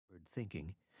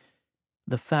thinking.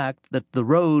 The fact that the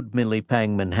road Millie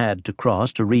Pangman had to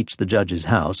cross to reach the judge's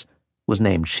house was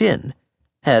named Shin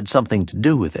had something to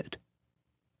do with it.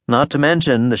 Not to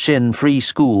mention the Shin Free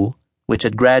School, which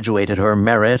had graduated her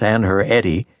Merritt and her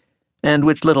Eddie, and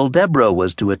which little Deborah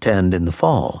was to attend in the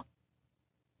fall.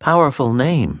 Powerful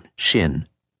name, Shin.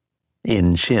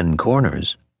 In Shin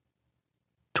Corners.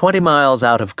 20 miles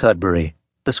out of Cudbury,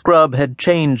 the scrub had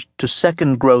changed to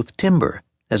second-growth timber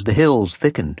as the hills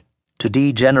thickened, to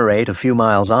degenerate a few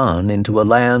miles on into a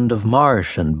land of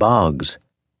marsh and bogs.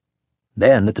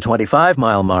 Then, at the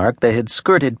 25-mile mark, they had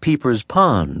skirted Peeper's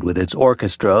Pond with its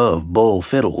orchestra of bull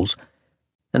fiddles,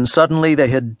 and suddenly they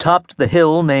had topped the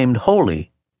hill named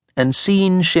Holy and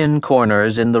seen Shin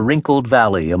Corners in the wrinkled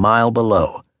valley a mile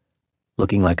below,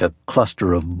 looking like a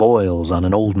cluster of boils on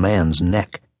an old man's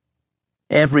neck.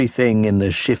 Everything in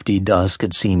the shifty dusk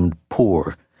had seemed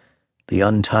poor. The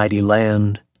untidy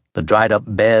land, the dried-up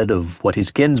bed of what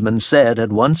his kinsman said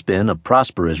had once been a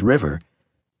prosperous river,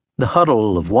 the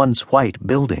huddle of once white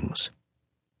buildings.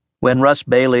 When Russ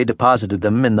Bailey deposited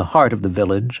them in the heart of the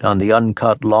village on the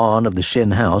uncut lawn of the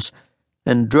Shin house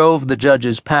and drove the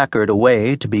judge's Packard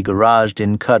away to be garaged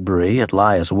in Cudbury at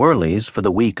Lias Worley's for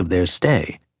the week of their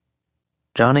stay,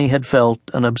 Johnny had felt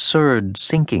an absurd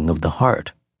sinking of the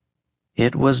heart.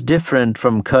 It was different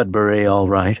from Cudbury, all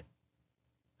right,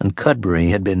 and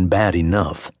Cudbury had been bad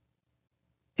enough.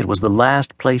 It was the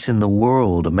last place in the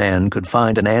world a man could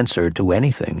find an answer to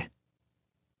anything.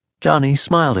 Johnny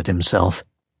smiled at himself.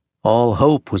 All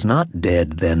hope was not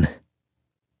dead, then.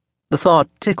 The thought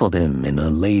tickled him in a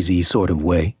lazy sort of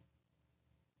way.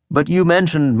 "But you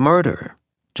mentioned murder,"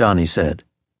 Johnny said.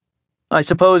 "I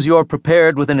suppose you're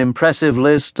prepared with an impressive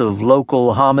list of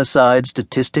local homicide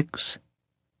statistics?"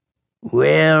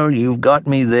 "Well, you've got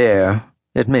me there,"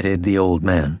 admitted the old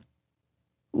man.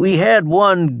 "We had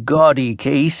one gaudy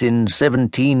case in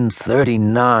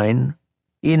 1739,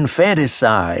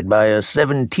 infanticide by a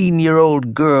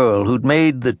 17-year-old girl who'd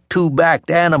made the two-backed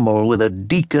animal with a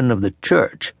deacon of the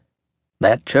church.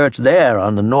 That church there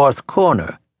on the north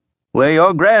corner, where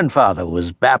your grandfather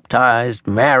was baptized,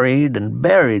 married, and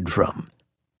buried from.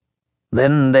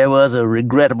 Then there was a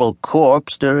regrettable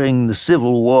corpse during the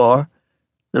Civil War,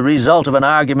 the result of an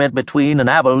argument between an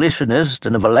abolitionist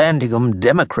and a Vallandigham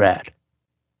Democrat.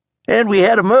 And we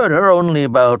had a murder only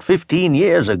about 15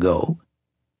 years ago.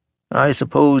 I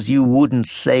suppose you wouldn't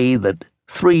say that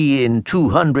 3 in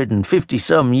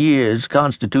 250-some years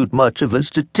constitute much of a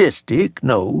statistic,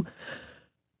 no.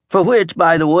 For which,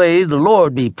 by the way, the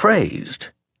Lord be praised,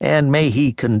 and may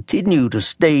he continue to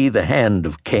stay the hand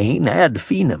of Cain ad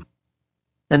finem."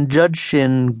 And Judge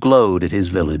Shin glowed at his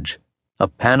village, a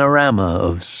panorama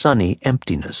of sunny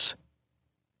emptiness.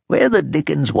 "Where the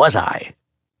dickens was I?"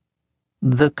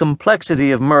 "The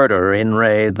complexity of murder in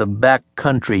the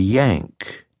back-country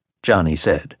Yank," Johnny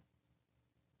said.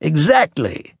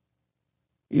 "Exactly.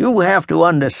 You have to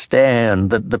understand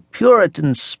that the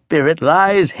Puritan spirit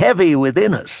lies heavy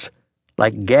within us,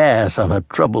 like gas on a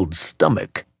troubled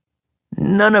stomach.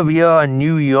 None of your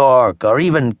New York or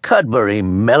even Cudbury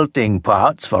melting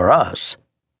pots for us.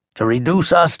 To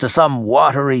reduce us to some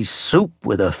watery soup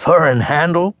with a foreign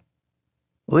handle?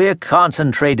 We're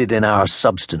concentrated in our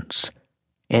substance,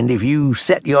 and if you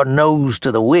set your nose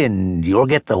to the wind, you'll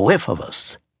get the whiff of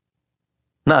us."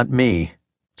 "Not me,"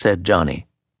 said Johnny.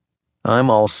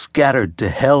 "I'm all scattered to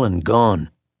hell and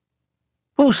gone."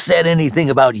 "Who said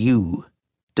anything about you?"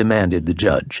 demanded the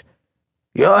judge.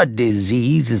 "Your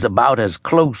disease is about as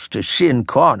close to Shin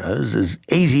Corners as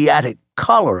Asiatic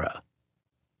cholera.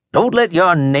 Don't let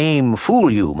your name fool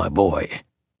you, my boy.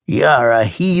 You're a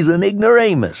heathen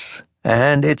ignoramus,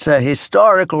 and it's a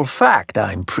historical fact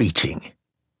I'm preaching.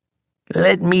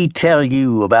 Let me tell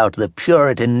you about the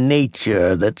Puritan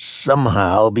nature that's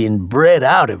somehow been bred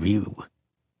out of you.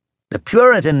 The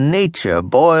Puritan nature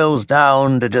boils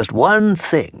down to just one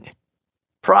thing: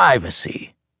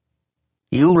 privacy.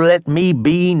 You let me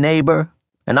be, neighbor,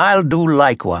 and I'll do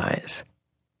likewise.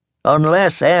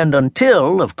 Unless and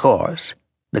until, of course,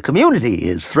 the community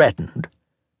is threatened.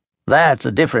 That's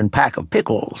a different pack of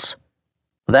pickles.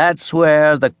 That's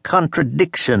where the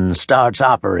contradiction starts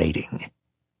operating."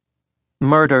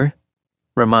 "Murder,"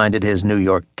 reminded his New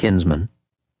York kinsman.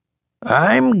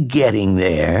 "I'm getting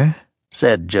there,"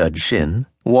 said Judge Shin,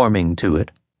 warming to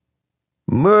it.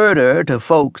 "Murder to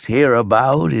folks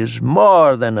hereabout is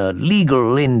more than a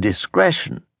legal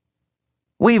indiscretion.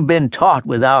 We've been taught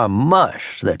with our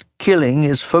mush that killing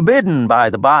is forbidden by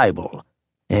the Bible,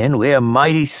 and we're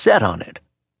mighty set on it.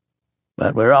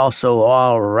 But we're also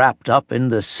all wrapped up in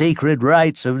the sacred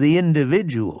rights of the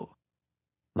individual.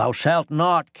 Thou shalt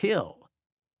not kill,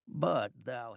 but thou